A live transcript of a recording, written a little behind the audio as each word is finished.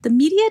The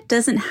media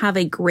doesn't have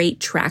a great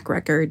track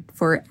record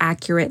for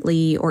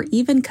accurately or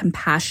even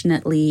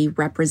compassionately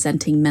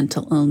representing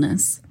mental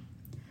illness.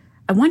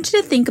 I want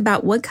you to think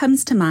about what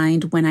comes to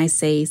mind when I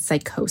say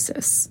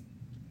psychosis.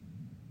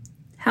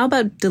 How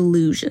about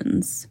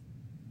delusions?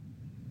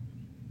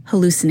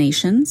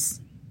 Hallucinations?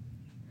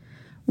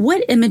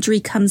 What imagery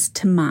comes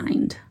to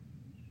mind?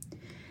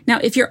 Now,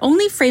 if your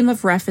only frame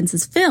of reference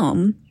is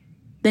film,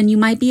 then you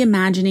might be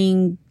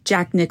imagining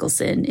Jack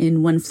Nicholson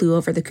in One Flew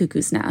Over the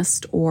Cuckoo's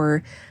Nest,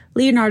 or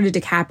Leonardo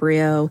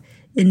DiCaprio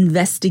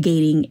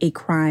investigating a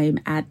crime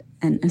at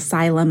an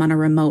asylum on a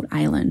remote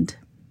island.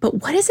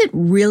 But what is it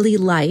really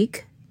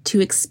like to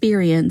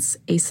experience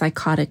a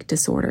psychotic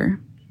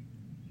disorder?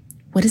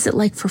 What is it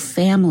like for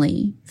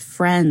family,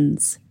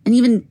 friends, and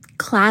even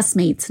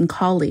classmates and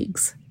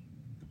colleagues?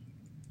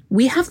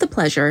 We have the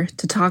pleasure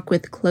to talk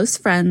with close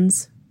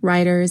friends,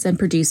 writers, and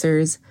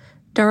producers,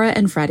 Dara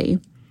and Freddie,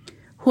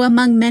 who,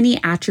 among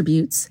many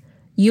attributes,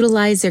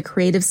 utilize their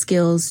creative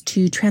skills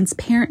to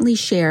transparently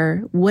share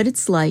what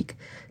it's like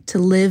to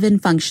live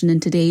and function in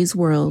today's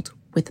world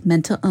with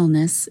mental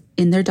illness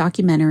in their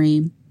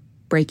documentary,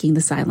 Breaking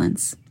the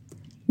Silence,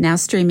 now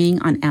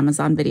streaming on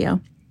Amazon Video.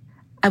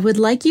 I would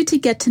like you to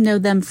get to know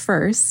them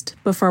first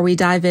before we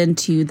dive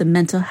into the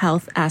mental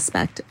health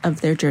aspect of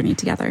their journey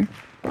together.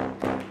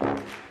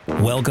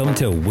 Welcome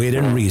to Wit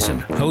and Reason,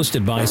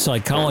 hosted by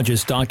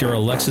psychologist Dr.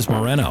 Alexis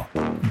Moreno.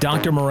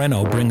 Dr.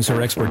 Moreno brings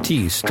her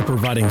expertise to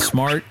providing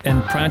smart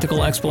and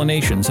practical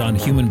explanations on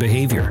human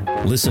behavior.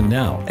 Listen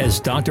now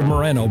as Dr.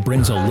 Moreno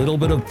brings a little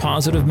bit of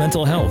positive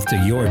mental health to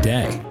your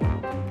day.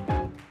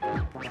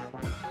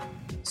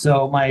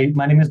 So my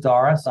name is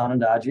Dara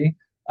Sanandani.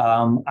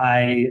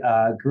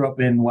 I grew up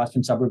in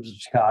western suburbs of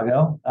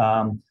Chicago,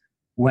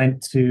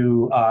 went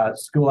to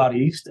school out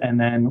east, and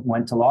then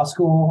went to law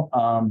school.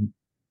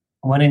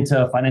 Went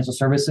into financial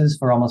services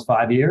for almost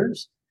 5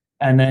 years,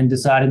 and then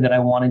decided that I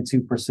wanted to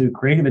pursue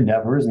creative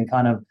endeavors and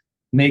kind of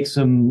make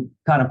some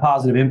kind of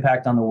positive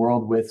impact on the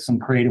world with some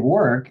creative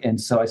work. And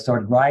so I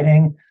started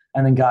writing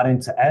and then got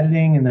into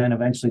editing and then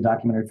eventually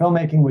documentary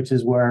filmmaking, which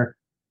is where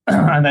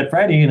I met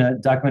Freddie in a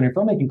documentary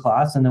filmmaking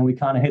class. And then we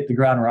kind of hit the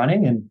ground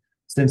running. And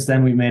since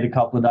then, we made a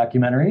couple of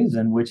documentaries,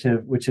 and which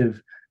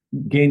have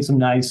gained some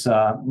nice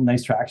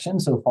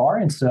traction so far.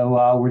 And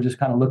so we're just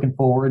kind of looking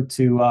forward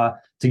to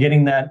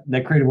getting that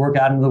creative work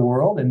out into the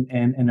world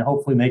and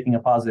hopefully making a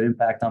positive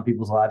impact on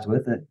people's lives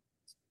with it.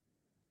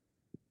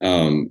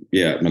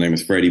 My name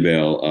is Freddie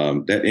Bell.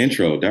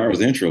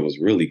 Dara's intro was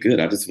really good.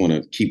 I just want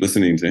to keep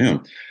listening to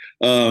him.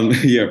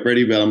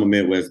 Freddie Bell, I'm a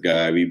Midwest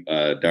guy.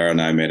 Dara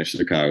and I met in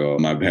Chicago.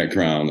 My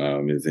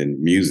background is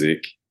in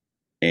music.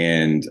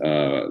 And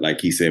like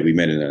he said, we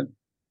met in a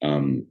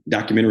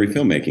documentary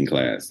filmmaking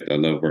class. I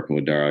love working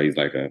with Dara. He's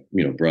like a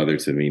brother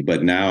to me.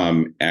 But now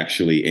I'm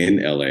actually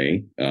in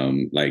LA.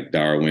 Like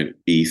Dara went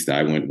east,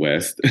 I went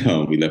west.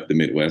 We left the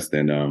Midwest,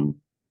 and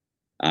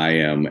I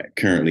am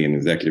currently an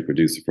executive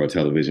producer for a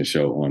television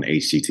show on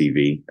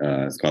HGTV.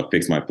 It's called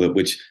Fix My Flip,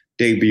 which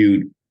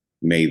debuted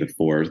premiered May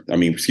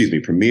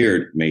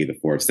the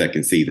 4th,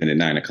 second season at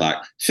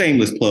 9:00.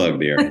 Shameless plug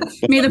there.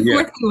 May the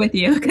 4th be with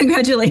you.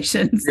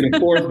 Congratulations. May the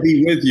 4th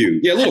be with you.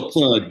 Yeah, a little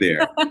plug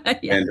there.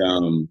 Yeah.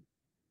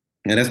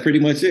 And that's pretty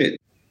much it.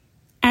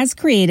 As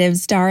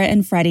creatives, Dara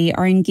and Freddie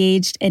are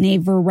engaged in a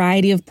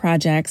variety of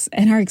projects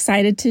and are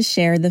excited to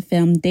share the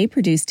film they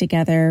produced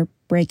together,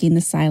 Breaking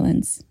the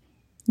Silence.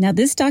 Now,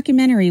 this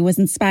documentary was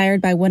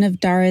inspired by one of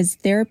Dara's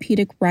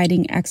therapeutic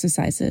writing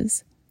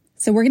exercises.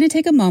 So we're going to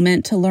take a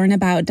moment to learn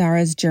about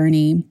Dara's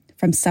journey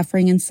from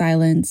suffering in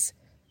silence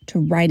to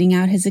writing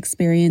out his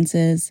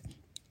experiences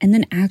and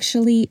then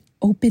actually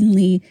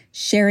openly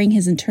sharing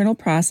his internal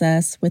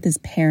process with his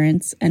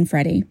parents and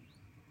Freddie.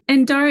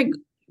 And Dara,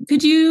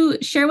 could you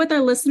share with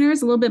our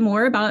listeners a little bit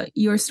more about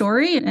your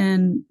story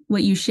and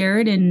what you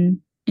shared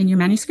in your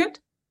manuscript?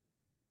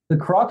 The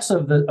crux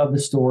of the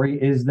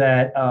story is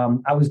that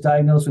I was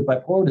diagnosed with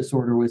bipolar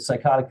disorder with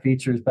psychotic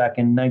features back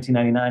in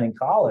 1999 in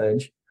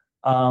college.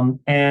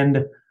 Had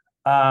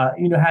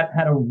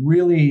a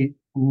really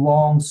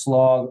long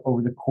slog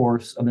over the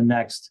course of the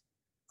next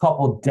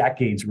couple of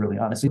decades, really,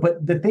 honestly.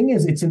 But the thing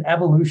is, it's an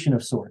evolution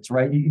of sorts,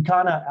 right?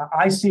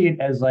 I see it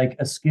as like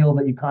a skill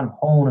that you kind of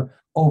hone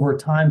over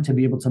time to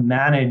be able to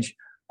manage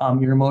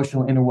your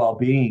emotional inner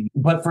well-being.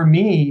 But for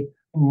me,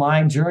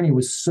 my journey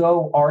was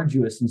so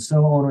arduous and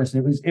so onerous.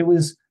 And it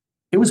was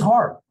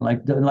hard.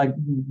 I'm not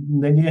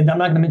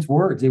going to mince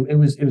words. It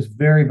was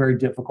very, very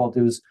difficult.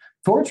 It was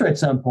torture at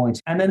some points.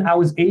 And then I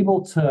was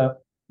able to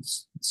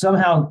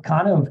somehow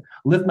kind of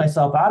lift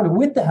myself out of it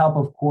with the help,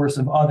 of course,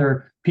 of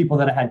other people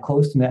that I had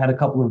close to me. I had a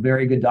couple of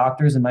very good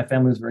doctors, and my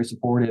family was very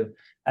supportive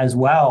as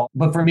well.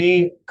 But for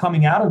me,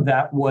 coming out of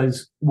that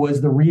was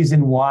the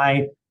reason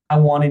why I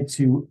wanted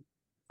to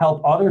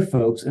help other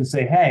folks and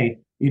say, hey,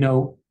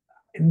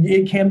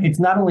 it's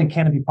not only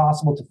can it be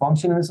possible to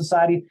function in a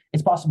society,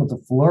 it's possible to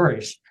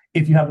flourish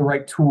if you have the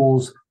right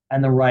tools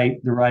and the right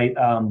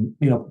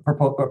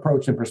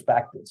approach and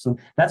perspective. So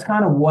that's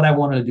kind of what I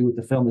wanted to do with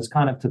the film, is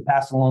kind of to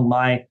pass along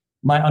my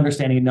my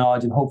understanding and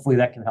knowledge, and hopefully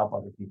that can help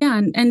other people.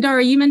 Yeah, and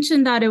Dara, you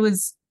mentioned that it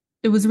was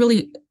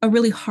really a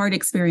really hard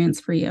experience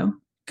for you.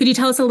 Could you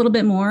tell us a little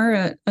bit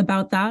more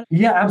about that?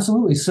 Yeah,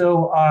 absolutely.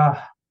 So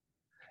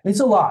it's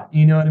a lot,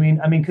 you know what I mean?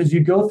 I mean, because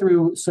you go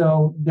through,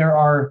 so there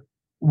are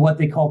what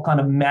they call kind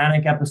of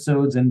manic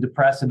episodes and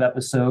depressive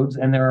episodes,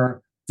 and there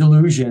are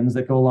delusions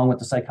that go along with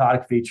the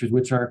psychotic features,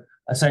 which are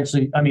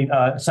essentially,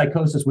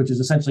 psychosis, which is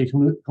essentially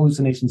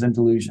hallucinations and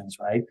delusions,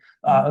 right?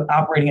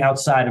 Operating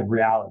outside of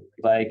reality,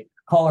 like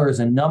colors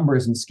and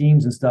numbers and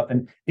schemes and stuff.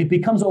 And it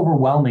becomes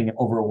overwhelming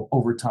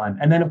over time.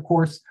 And then, of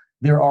course,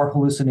 there are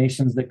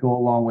hallucinations that go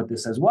along with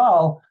this as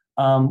well,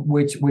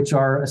 which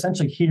are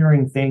essentially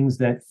hearing things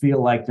that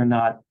feel like they're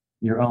not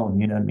your own,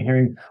 you know what I mean?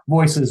 Hearing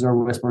voices or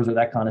whispers or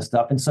that kind of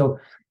stuff. And so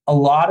a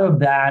lot of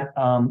that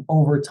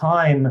over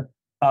time,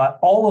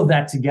 all of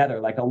that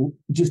together,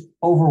 just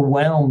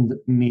overwhelmed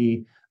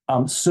me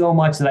so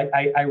much that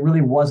I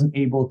really wasn't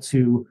able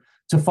to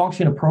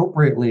function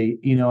appropriately,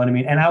 you know what I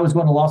mean? And I was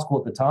going to law school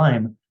at the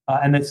time,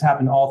 and this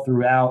happened all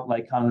throughout,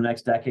 like kind of the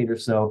next decade or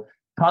so,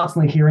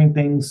 constantly hearing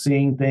things,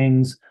 seeing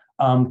things,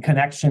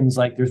 connections,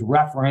 like there's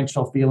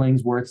referential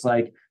feelings where it's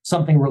like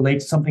something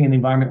in the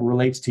environment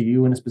relates to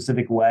you in a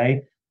specific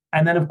way.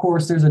 And then, of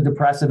course, there's a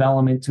depressive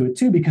element to it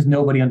too, because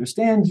nobody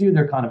understands you.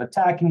 They're kind of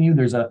attacking you.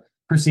 There's a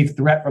perceived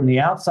threat from the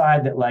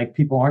outside that like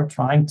people aren't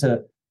trying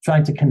to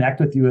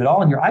connect with you at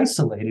all, and you're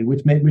isolated,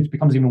 which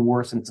becomes even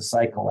worse, and it's a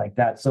cycle like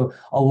that. So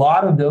a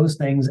lot of those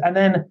things, and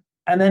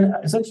then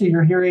essentially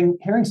you're hearing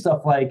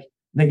stuff like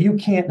that you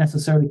can't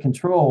necessarily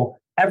control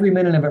every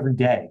minute of every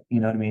day.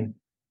 You know what I mean?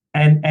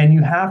 And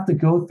you have to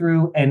go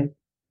through and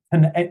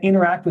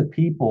interact with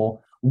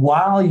people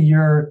while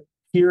you're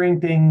hearing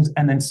things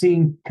and then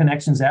seeing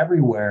connections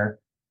everywhere,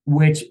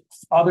 which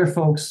other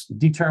folks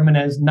determine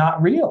as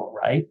not real,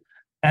 right?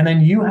 And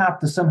then you have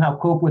to somehow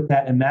cope with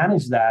that and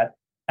manage that,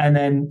 and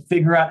then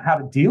figure out how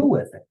to deal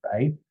with it,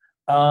 right?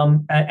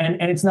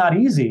 And it's not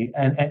easy,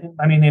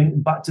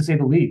 but to say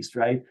the least,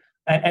 right?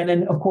 And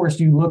then, of course,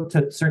 you look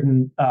to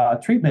certain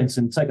treatments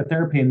and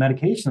psychotherapy and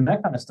medication and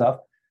that kind of stuff.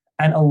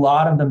 And a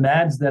lot of the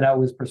meds that I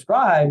was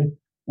prescribed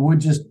would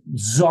just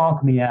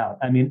zonk me out.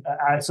 I mean,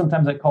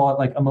 sometimes I call it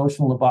like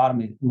emotional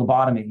lobotomy,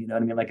 you know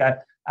what I mean? Like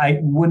I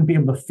wouldn't be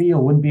able to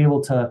feel, wouldn't be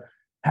able to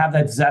have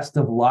that zest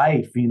of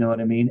life, you know what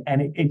I mean?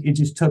 And it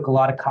just took a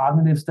lot of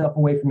cognitive stuff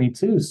away from me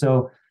too.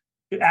 So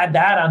add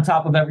that on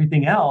top of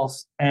everything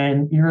else,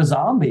 and you're a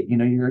zombie, you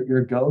know, you're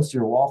a ghost,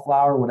 you're a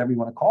wallflower, whatever you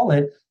want to call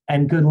it.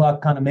 And good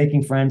luck kind of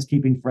making friends,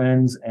 keeping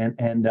friends,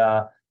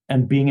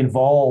 and being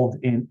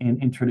involved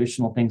in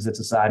traditional things that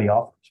society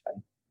offers. Right?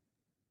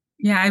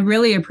 Yeah, I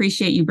really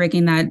appreciate you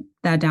breaking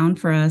that down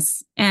for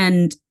us.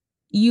 And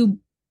you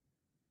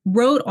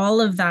wrote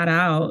all of that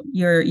out,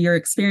 your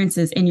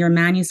experiences in your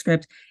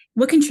manuscript.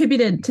 What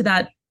contributed to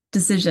that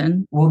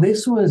decision? Well,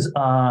 this was,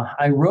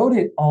 I wrote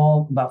it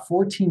all about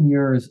 14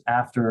 years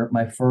after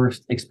my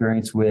first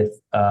experience with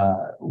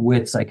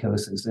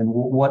psychosis. And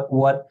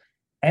what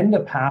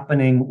ended up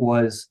happening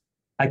was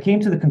I came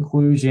to the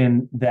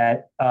conclusion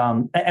that,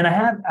 and I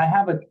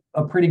have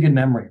a pretty good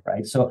memory,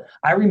 right? So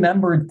I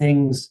remembered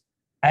things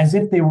as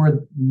if they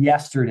were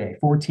yesterday,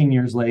 14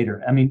 years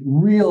later. I mean,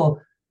 real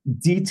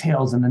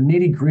details and the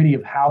nitty gritty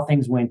of how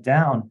things went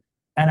down.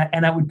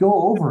 And I would go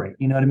over it,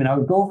 you know what I mean? I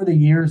would go over the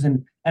years,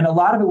 and a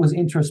lot of it was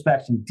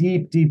introspection,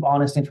 deep,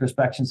 honest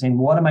introspection, saying,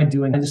 what am I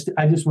doing?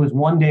 I just was,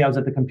 one day I was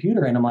at the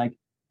computer and I'm like,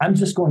 I'm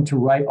just going to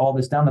write all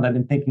this down that I've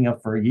been thinking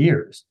of for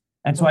years.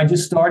 And so I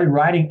just started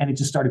writing, and it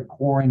just started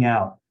pouring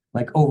out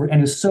and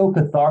it was so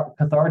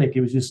cathartic.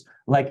 It was just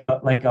like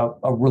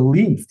a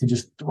relief to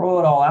just throw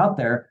it all out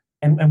there.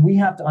 And we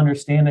have to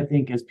understand, I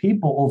think, as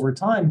people over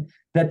time,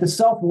 that the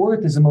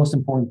self-worth is the most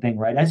important thing,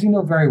 right? As you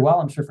know very well,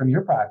 I'm sure from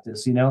your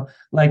practice, you know,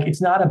 like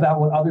it's not about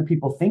what other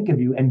people think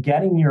of you, and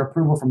getting your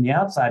approval from the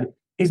outside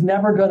is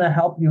never going to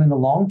help you in the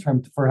long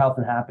term for health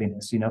and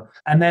happiness, you know?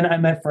 And then I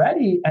met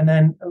Freddie, and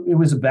then it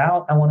was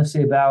about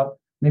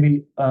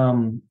maybe,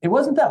 it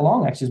wasn't that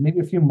long, actually, it was maybe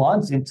a few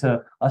months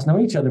into us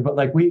knowing each other, but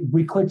like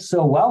we clicked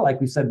so well, like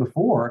we said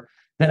before,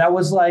 that I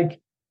was like,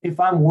 if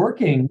I'm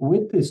working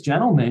with this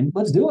gentleman,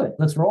 let's do it.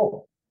 Let's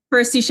roll.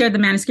 First, you shared the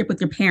manuscript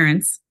with your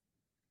parents.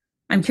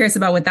 I'm curious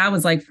about what that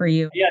was like for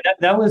you. Yeah,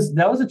 that was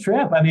a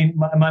trip. I mean,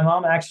 my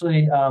mom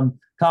actually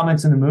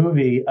comments in the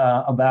movie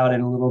about it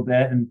a little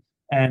bit,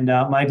 and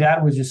my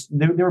dad was just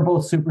they were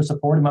both super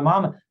supportive. My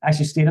mom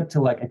actually stayed up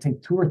till like I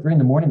think 2 or 3 in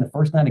the morning the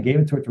first night I gave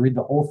it to her to read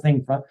the whole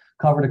thing front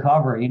cover to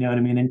cover. You know what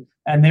I mean?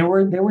 And they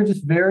were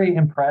just very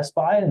impressed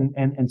by it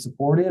and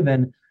supportive.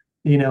 And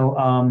you know,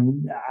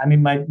 I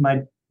mean,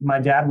 my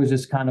dad was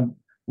just kind of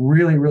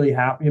really, really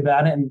happy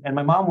about it. And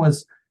my mom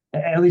was,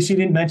 at least she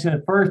didn't mention it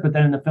at first, but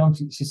then in the film,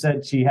 she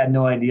said she had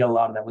no idea a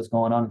lot of that was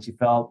going on. And she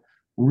felt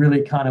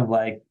really kind of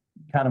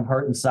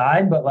hurt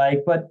inside, but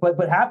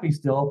happy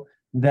still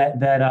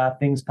that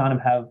things kind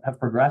of have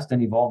progressed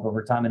and evolved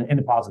over time in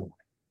a positive way.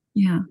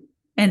 Yeah.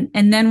 And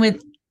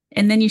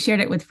then you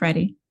shared it with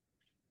Freddie.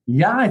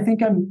 Yeah, I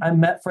think I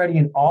met Freddie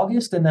in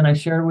August, and then I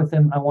shared with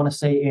him, I want to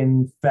say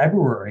in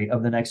February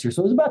of the next year.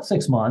 So it was about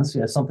 6 months,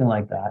 yeah, something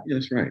like that. Yeah,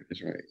 that's right.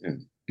 That's right.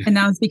 Yeah. And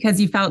that was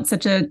because you felt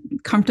such a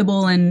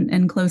comfortable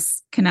and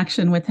close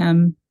connection with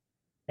him.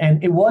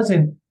 And it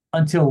wasn't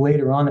until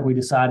later on that we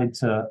decided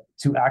to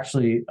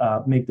actually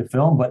make the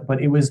film,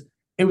 but it was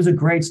a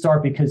great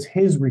start because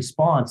his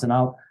response, and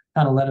I'll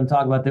kind of let him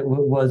talk about that,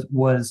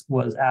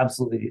 was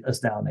absolutely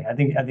astounding. I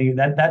think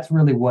that's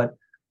really what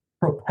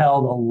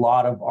propelled a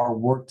lot of our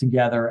work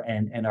together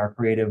and our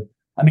creative.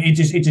 I mean,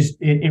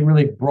 it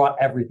really brought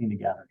everything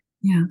together.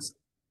 Yeah.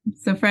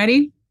 So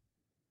Freddie,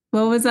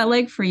 what was that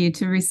like for you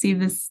to receive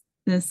this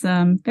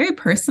very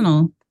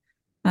personal,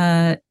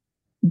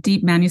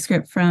 deep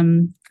manuscript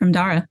from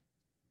Dara?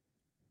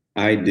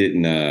 I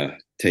didn't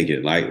take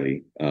it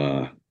lightly.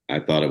 I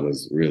thought it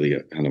was really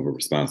a kind of a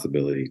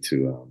responsibility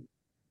to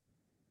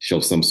show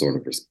some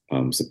sort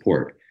of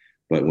support.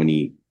 But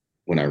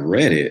when I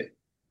read it,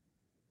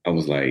 I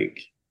was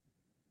like,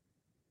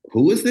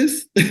 "Who is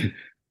this?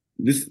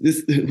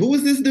 this who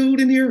is this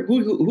dude in here?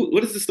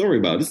 What is the story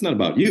about? This is not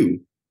about you,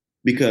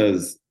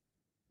 because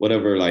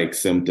whatever like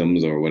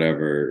symptoms or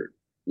whatever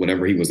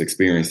he was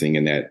experiencing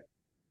in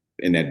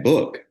that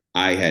book,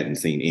 I hadn't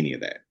seen any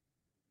of that.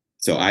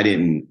 So I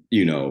didn't,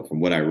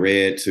 from what I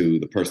read to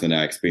the person that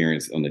I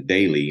experienced on the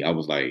daily, I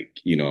was like,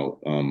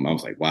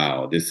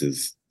 wow, this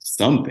is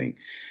something.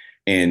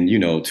 And,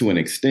 to an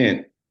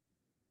extent,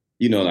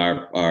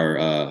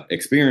 our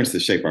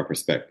experiences shape our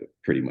perspective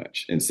pretty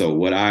much. And so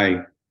what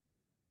I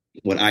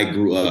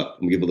grew up,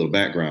 let me give a little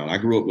background. I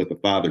grew up with a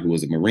father who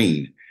was a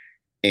Marine,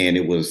 and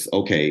it was,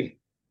 okay,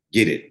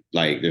 get it.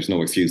 Like, there's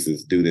no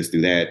excuses. Do this, do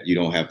that. You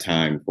don't have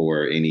time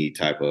for any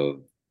type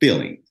of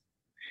feeling.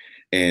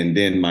 And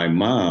then my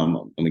mom,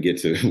 I'm going to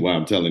get to why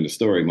I'm telling the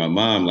story. My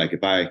mom, like,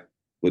 if I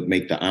would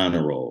make the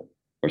honor roll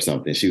or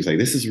something, she was like,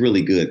 this is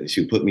really good. And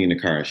she would put me in the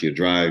car and she would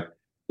drive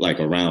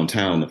like around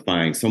town to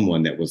find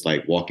someone that was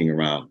like walking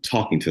around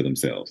talking to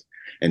themselves.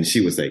 And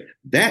she would say,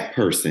 that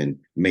person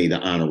made the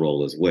honor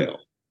roll as well.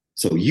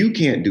 So you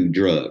can't do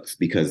drugs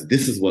because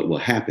this is what will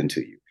happen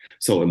to you.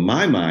 So in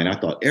my mind, I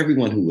thought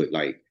everyone who would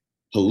like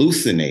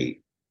hallucinate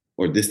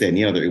or this, that, and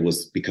the other, it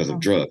was because of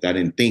drugs. I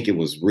didn't think it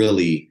was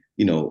really,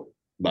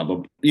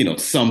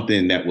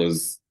 something that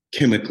was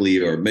chemically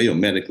or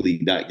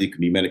medically, it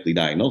could be medically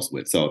diagnosed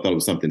with. So I thought it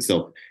was something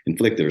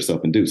self-inflicted or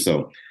self-induced.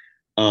 So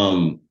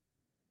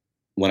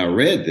when I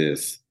read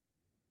this,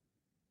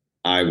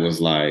 I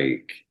was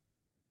like,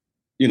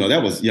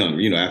 that was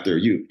young, after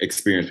you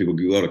experience people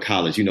who go to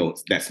college,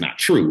 that's not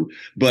true.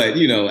 But,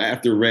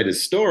 after I read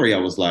his story, I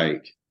was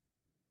like,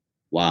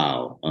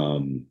 wow,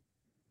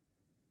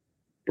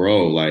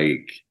 bro,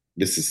 like,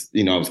 this is,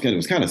 it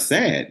was kind of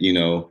sad,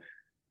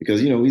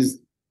 because, he's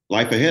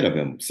life ahead of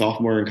him,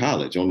 sophomore in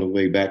college, on the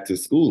way back to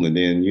school. And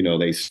then,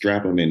 they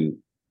strap him in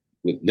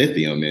with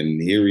lithium,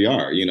 and here we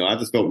are.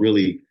 I felt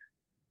really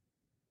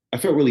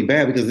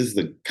bad because this is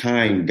a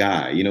kind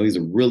guy, he's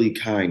a really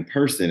kind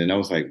person. And I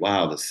was like,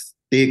 wow, the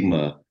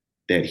stigma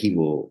that he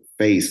will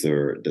face,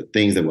 or the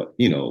things that,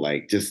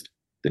 like just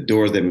the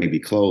doors that may be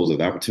closed, or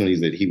the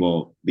opportunities that he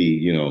won't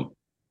be,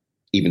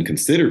 even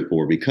considered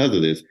for because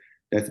of this,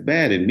 that's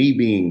bad. And me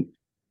being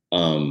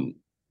an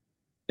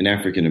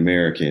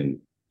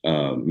African-American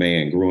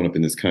man growing up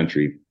in this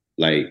country,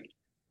 like,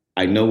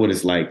 I know what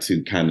it's like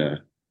to kind of,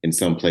 in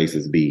some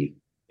places, be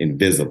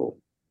invisible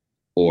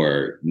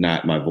or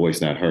not, my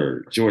voice not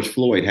heard. George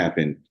Floyd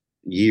happened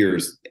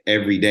years,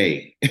 every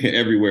day,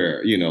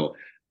 everywhere,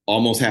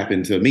 almost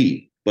happened to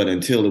me. But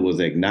until it was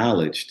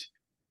acknowledged,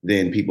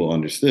 then people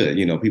understood,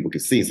 people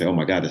could see and say, oh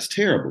my God, that's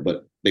terrible.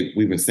 But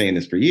we've been saying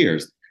this for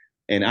years.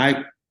 And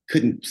I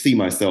couldn't see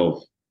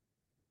myself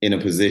in a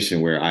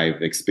position where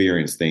I've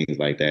experienced things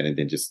like that and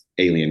then just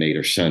alienate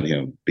or shun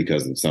him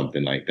because of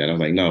something like that. I was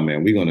like, no, man,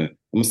 I'm going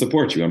to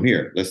support you. I'm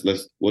here.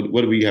 What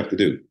do we have to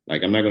do?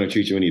 Like, I'm not going to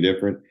treat you any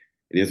different.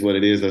 It is what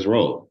it is. Let's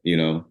roll,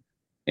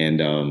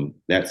 And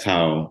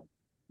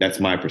that's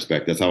my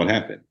perspective. That's how it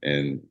happened.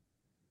 And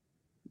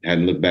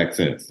hadn't looked back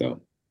since.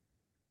 So.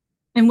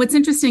 And what's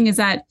interesting is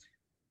that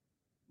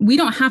we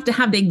don't have to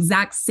have the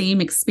exact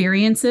same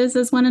experiences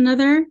as one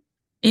another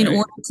in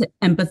order to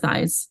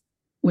empathize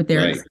with their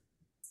experience.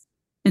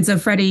 And so,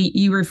 Freddie,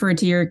 you referred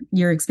to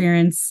your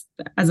experience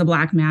as a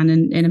Black man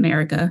in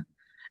America,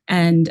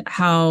 and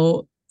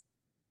how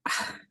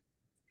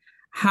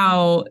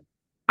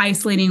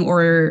isolating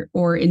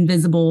or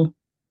invisible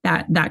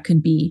that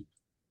could be,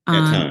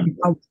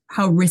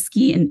 how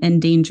risky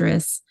and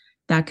dangerous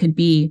that could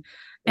be.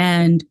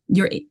 And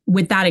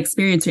with that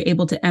experience, you're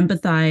able to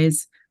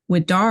empathize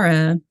with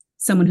Dara,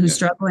 someone who's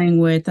struggling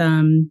with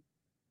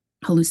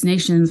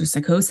hallucinations or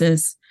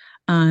psychosis,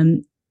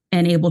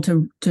 and able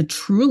to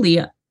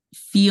truly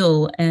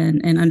feel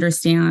and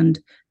understand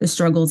the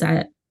struggles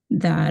that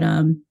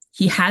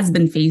he has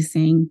been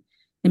facing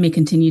and may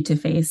continue to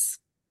face.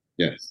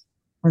 Yes,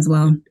 as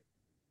well.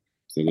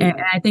 Absolutely.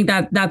 And I think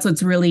that's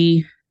what's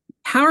really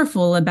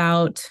powerful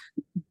about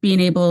being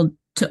able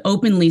to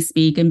openly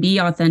speak and be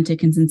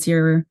authentic and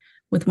sincere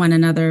with one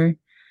another.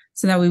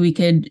 so that way we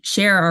could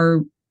share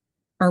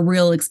our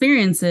real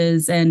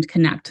experiences and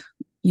connect,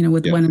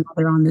 with one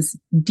another on this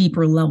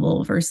deeper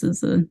level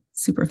versus the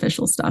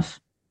superficial stuff.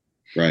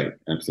 Right.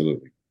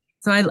 Absolutely.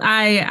 So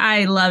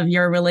I love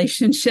your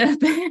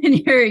relationship and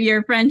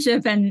your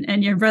friendship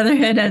and your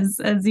brotherhood,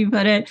 as you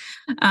put it.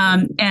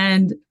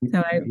 And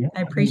so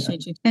I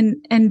appreciate you.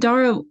 And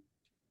Dara,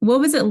 what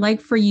was it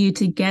like for you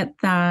to get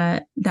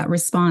that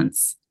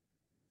response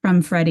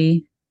from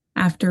Freddie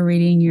after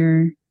reading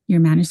your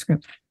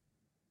manuscript,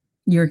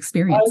 your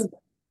experience?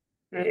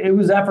 It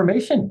was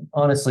affirmation,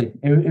 honestly.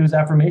 It was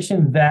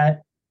affirmation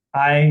that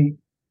I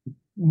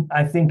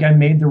think I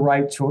made the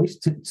right choice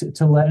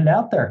to let it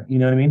out there. You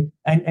know what I mean?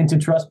 And to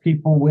trust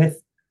people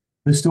with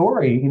the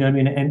story. You know what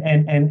I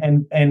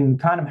mean? And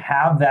kind of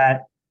have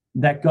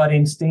that gut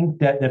instinct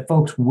that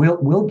folks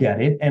will get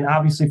it. And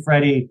obviously,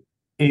 Freddie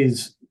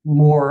is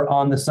more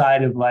on the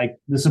side of like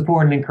the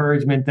support and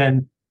encouragement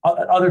than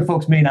other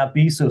folks may not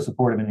be so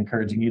supportive and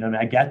encouraging. You know what I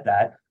mean? I get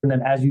that. And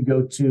then as you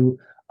go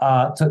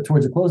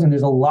towards the closing,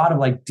 there's a lot of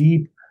like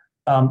deep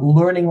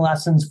learning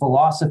lessons,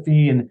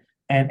 philosophy, and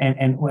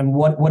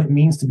what it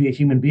means to be a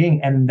human being.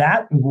 And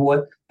that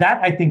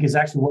I think is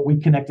actually what we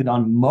connected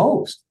on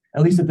most,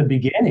 at least at the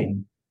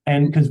beginning.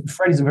 And because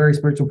Freddie's a very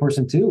spiritual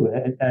person too,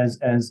 as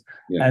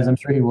I'm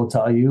sure he will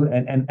tell you.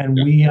 And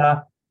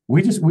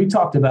we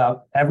talked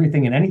about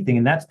everything and anything.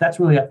 And that's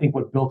really, I think,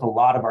 what built a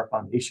lot of our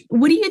foundation.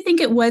 What do you think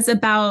it was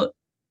about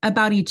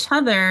each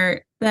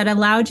other that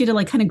allowed you to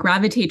like kind of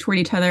gravitate toward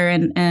each other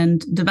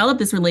and develop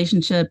this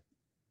relationship,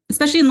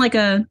 especially in like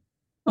a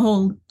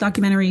whole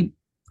documentary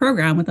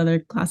program with other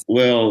classes?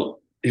 Well,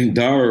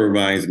 Dara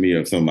reminds me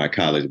of some of my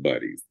college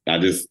buddies.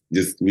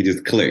 We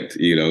just clicked,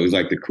 He was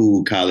like the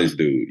cool college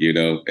dude,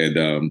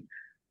 and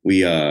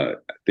we I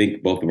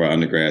think both of our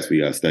undergrads,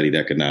 we studied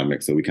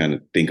economics. So we kind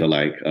of think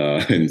alike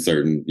in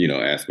certain,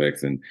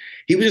 aspects. And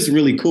he was just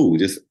really cool,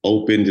 just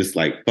open, just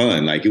like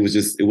fun. Like it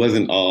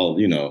wasn't all,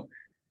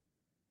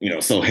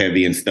 so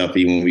heavy and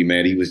stuffy when we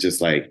met. He was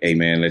just like, hey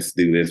man, let's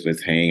do this.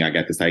 Let's hang. I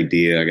got this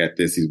idea. I got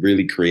this. He's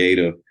really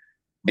creative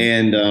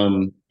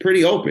and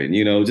pretty open,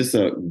 just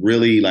a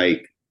really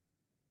like,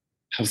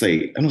 I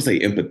don't say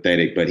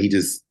empathetic, but he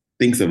just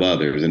thinks of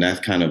others. And that's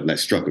kind of like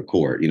struck a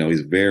chord.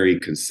 He's very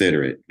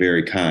considerate,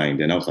 very kind.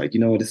 And I was like,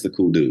 this is a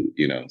cool dude,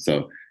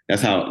 So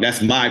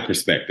that's my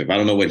perspective. I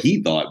don't know what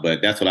he thought,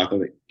 but that's what I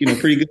thought,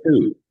 pretty good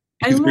dude.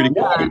 He's pretty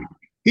good.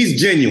 He's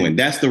genuine.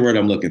 That's the word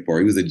I'm looking for.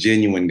 He was a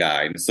genuine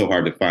guy. And it's so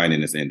hard to find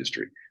in this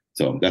industry.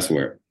 So that's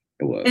where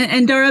it was.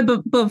 And Dara,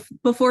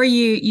 before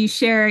you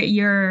share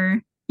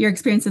your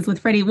experiences with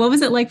Freddie, what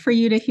was it like for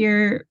you to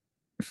hear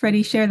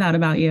Freddie share that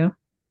about you?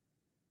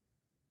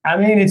 I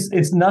mean,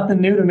 it's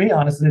nothing new to me,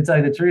 honestly, to tell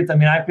you the truth. I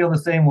mean, I feel the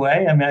same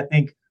way. I mean, I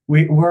think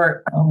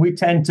we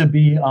tend to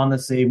be on the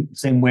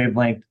same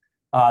wavelength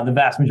the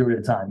vast majority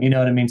of the time. You know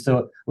what I mean?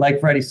 So like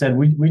Freddie said,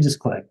 we just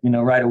clicked,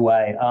 right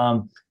away.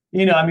 I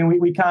mean,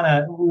 we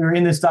were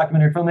in this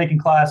documentary filmmaking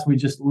class. We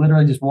just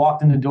literally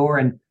walked in the door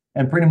and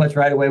pretty much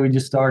right away, we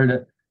just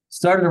started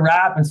to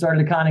rap and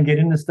started to kind of get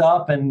into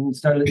stuff and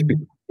started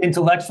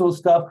intellectual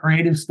stuff,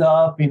 creative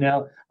stuff,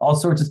 all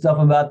sorts of stuff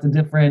about the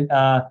different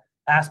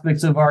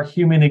aspects of our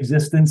human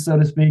existence, so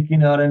to speak. You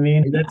know what I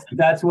mean?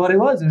 That's what it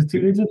was. It was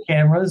two dudes with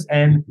cameras,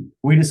 and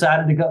we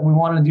decided we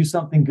wanted to do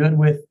something good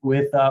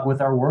with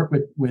our work,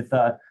 with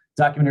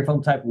documentary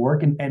film type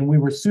work, and we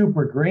were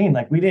super green.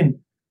 Like we didn't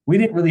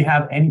really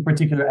have any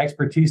particular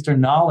expertise or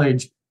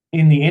knowledge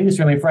in the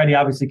industry. I mean, Freddie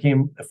obviously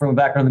came from a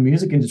background in the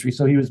music industry,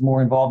 so he was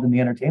more involved in the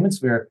entertainment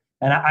sphere,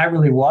 and I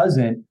really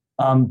wasn't.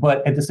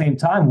 But at the same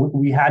time,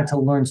 we had to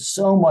learn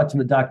so much of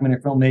the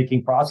documentary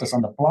filmmaking process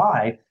on the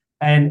fly.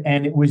 And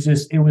it was a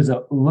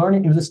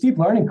steep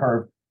learning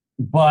curve,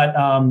 but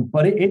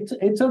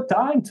it took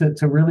time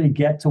to really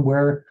get to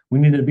where we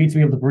needed to be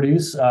able to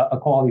produce a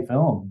quality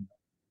film.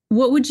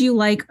 What would you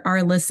like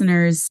our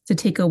listeners to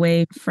take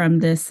away from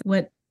this?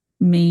 What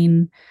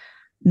main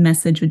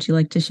message would you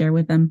like to share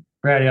with them?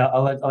 Freddie,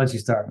 I'll let you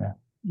start, man.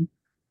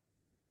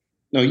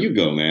 No, you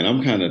go, man.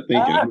 I'm kind of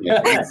thinking.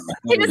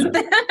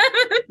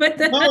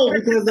 No,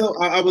 because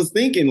I was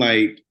thinking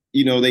like,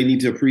 they need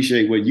to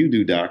appreciate what you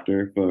do,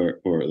 doctor, for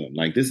them.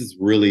 Like, this is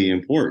really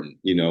important,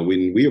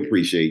 when we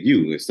appreciate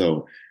you.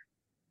 So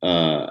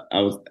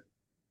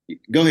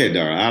go ahead,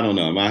 Dara. I don't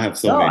know. I have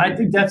so many. I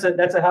think that's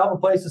a hell of a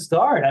place to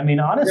start. I mean,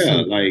 honestly.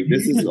 Yeah, like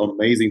this is an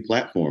amazing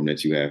platform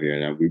that you have here,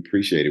 and we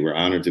appreciate it. We're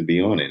honored to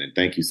be on it. And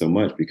thank you so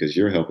much because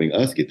you're helping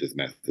us get this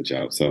message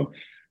out. So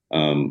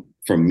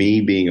for me,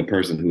 being a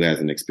person who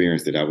hasn't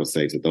experienced it, I would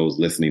say to those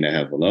listening that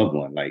have a loved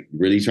one, like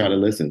really try to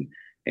listen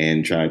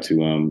and try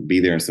to be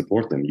there and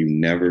support them. You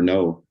never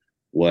know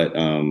what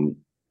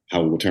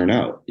how it will turn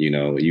out.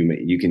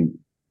 You can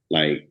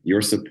like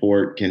your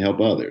support can help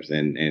others.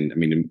 And I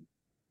mean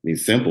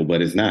simple,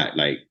 but it's not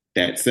like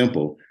that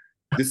simple.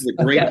 This is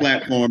a great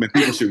platform and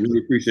people should really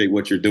appreciate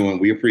what you're doing.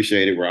 We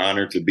appreciate it. We're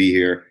honored to be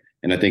here.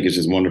 And I think it's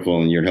just wonderful.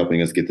 And you're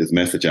helping us get this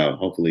message out.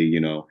 Hopefully,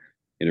 it'll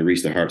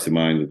reach the hearts and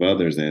minds of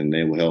others and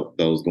they will help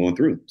those going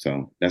through.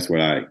 So that's what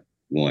I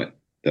want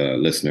the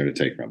listener to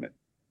take from it.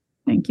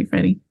 Thank you,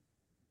 Freddie.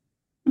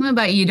 What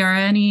about you, Dara?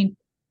 Any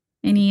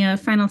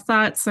final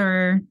thoughts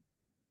or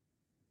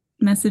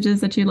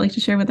messages that you'd like to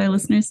share with our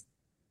listeners?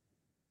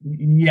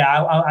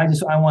 Yeah,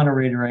 I want to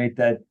reiterate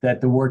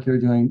that the work you're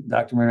doing,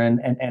 Dr. Moreno,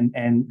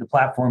 and the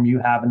platform you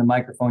have and the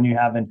microphone you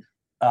have, and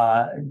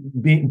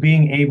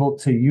being able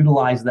to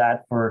utilize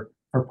that for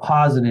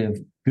positive,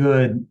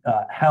 good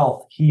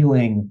health,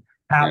 healing,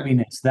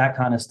 happiness, that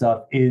kind of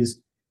stuff is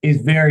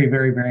very,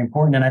 very, very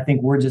important. And I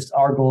think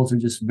our goals are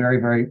just very,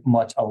 very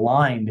much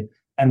aligned.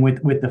 And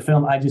with the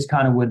film, I just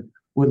kind of would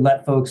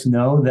let folks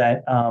know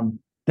that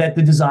that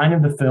the design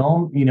of the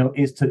film,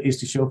 is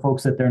to show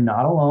folks that they're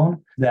not alone,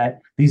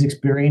 that these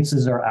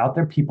experiences are out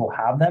there, people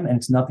have them, and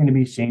it's nothing to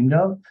be ashamed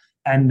of.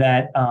 And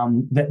that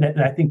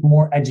I think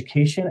more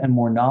education and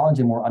more knowledge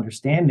and more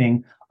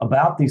understanding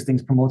about these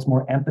things promotes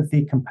more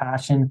empathy,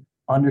 compassion,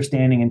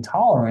 understanding, and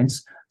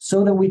tolerance,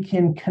 so that we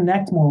can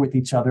connect more with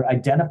each other,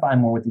 identify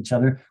more with each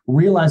other,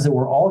 realize that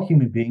we're all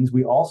human beings,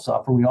 we all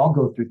suffer, we all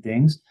go through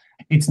things.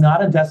 It's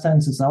not a death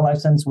sentence, it's not a life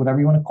sentence, whatever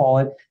you want to call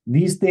it.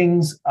 These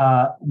things,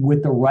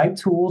 with the right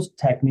tools,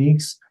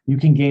 techniques, you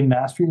can gain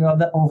mastery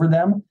over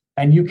them,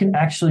 and you can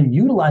actually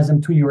utilize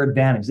them to your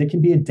advantage. They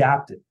can be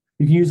adapted.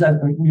 You can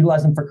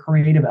utilize them for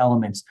creative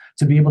elements,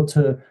 to be able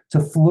to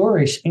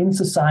flourish in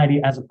society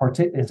as an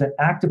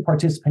active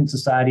participant in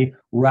society,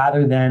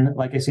 rather than,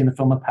 like I say in the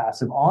film, a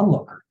passive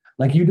onlooker.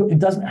 It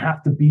doesn't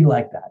have to be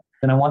like that.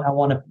 And I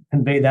want to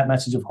convey that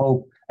message of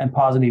hope and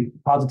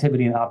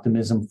positivity and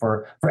optimism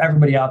for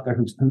everybody out there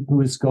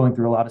who is going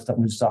through a lot of stuff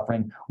and who's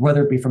suffering,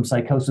 whether it be from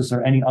psychosis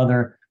or any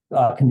other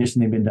condition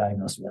they've been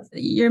diagnosed with.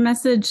 Your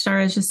message,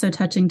 Dara, is just so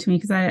touching to me,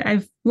 because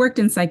I've worked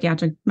in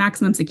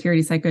maximum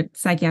security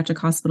psychiatric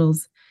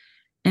hospitals,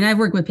 and I've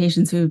worked with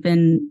patients who have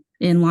been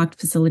in locked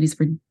facilities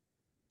for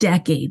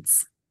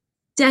decades.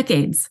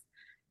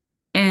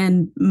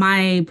 And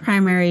my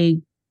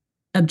primary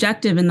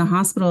objective in the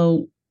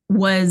hospital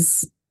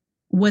was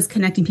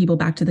connecting people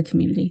back to the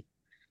community,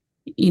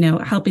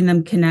 helping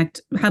them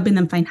connect, helping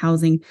them find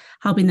housing,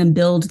 helping them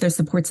build their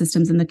support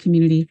systems in the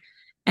community.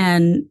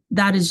 And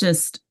that is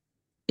just,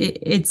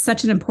 it's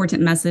such an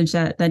important message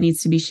that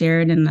needs to be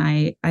shared. And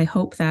I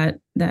hope that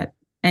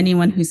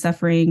anyone who's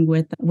suffering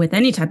with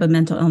any type of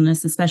mental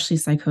illness, especially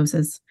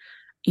psychosis,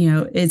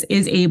 is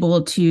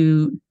able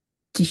to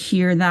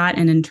hear that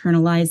and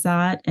internalize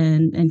that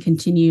and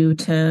continue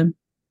to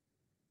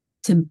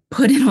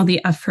put in all the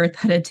effort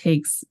that it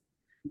takes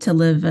to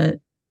live a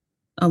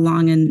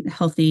long and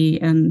healthy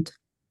and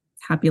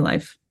happy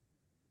life.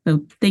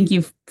 So thank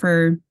you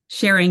for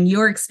sharing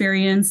your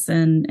experience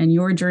and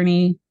your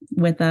journey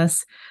with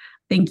us.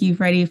 Thank you,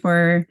 Freddie,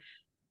 for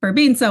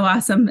being so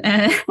awesome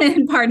and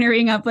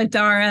partnering up with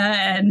Dara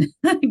and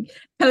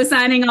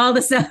co-signing all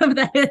the stuff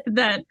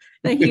that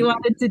he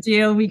wanted to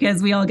do,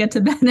 because we all get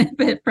to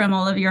benefit from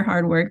all of your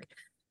hard work.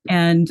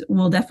 And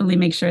we'll definitely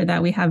make sure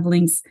that we have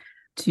links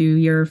to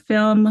your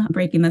film,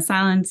 Breaking the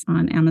Silence,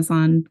 on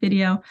Amazon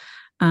Video.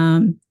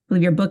 I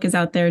believe your book is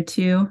out there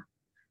too,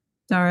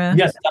 Dara.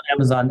 Yes, on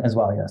Amazon as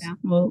well. Yes. Yeah,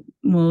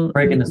 we'll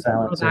Breaking the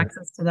Silence. Have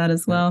access to that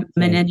as well.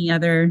 And any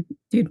other,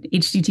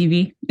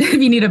 HGTV, if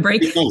you need a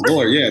break. Oh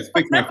Lord, yes,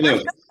 fix my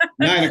flip.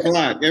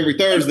 9:00 every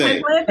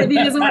Thursday. If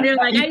you just wonder,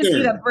 I just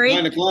need a break.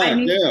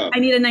 9:00. I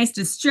need a nice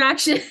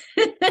distraction.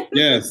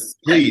 Yes,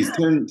 please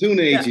tune to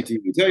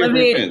HGTV. Tell your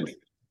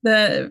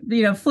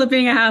friends.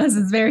 Flipping a house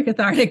is very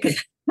cathartic.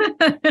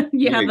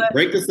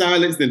 Break the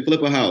silence, then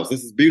flip a house.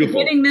 This is beautiful.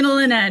 Beginning, middle,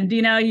 and end.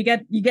 You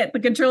get the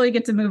control. You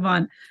get to move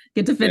on.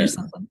 Get to finish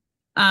something.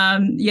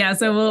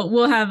 So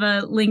we'll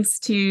have links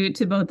to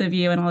both of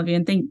you and all of you.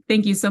 And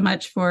thank you so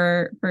much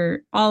for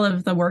all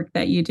of the work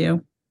that you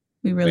do.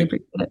 We really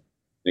appreciate it.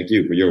 Thank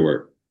you for your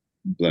work.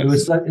 It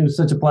was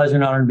such a pleasure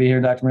and honor to be here,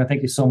 Dr. Moreno.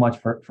 Thank you so much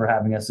for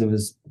having us. It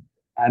was,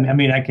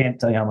 I can't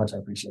tell you how much I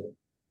appreciate it.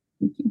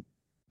 Thank you.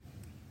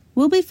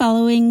 We'll be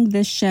following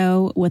this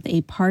show with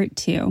a part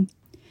 2.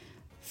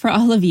 For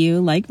all of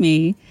you, like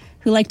me,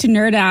 who like to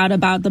nerd out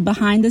about the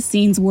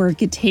behind-the-scenes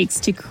work it takes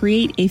to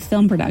create a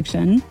film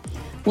production,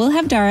 we'll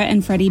have Dara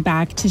and Freddie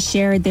back to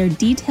share their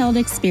detailed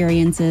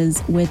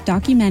experiences with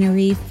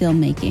documentary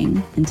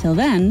filmmaking. Until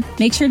then,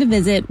 make sure to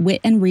visit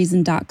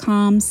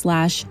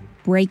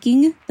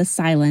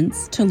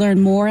witandreason.com/breakingthesilence to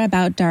learn more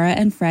about Dara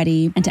and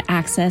Freddie and to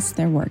access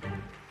their work.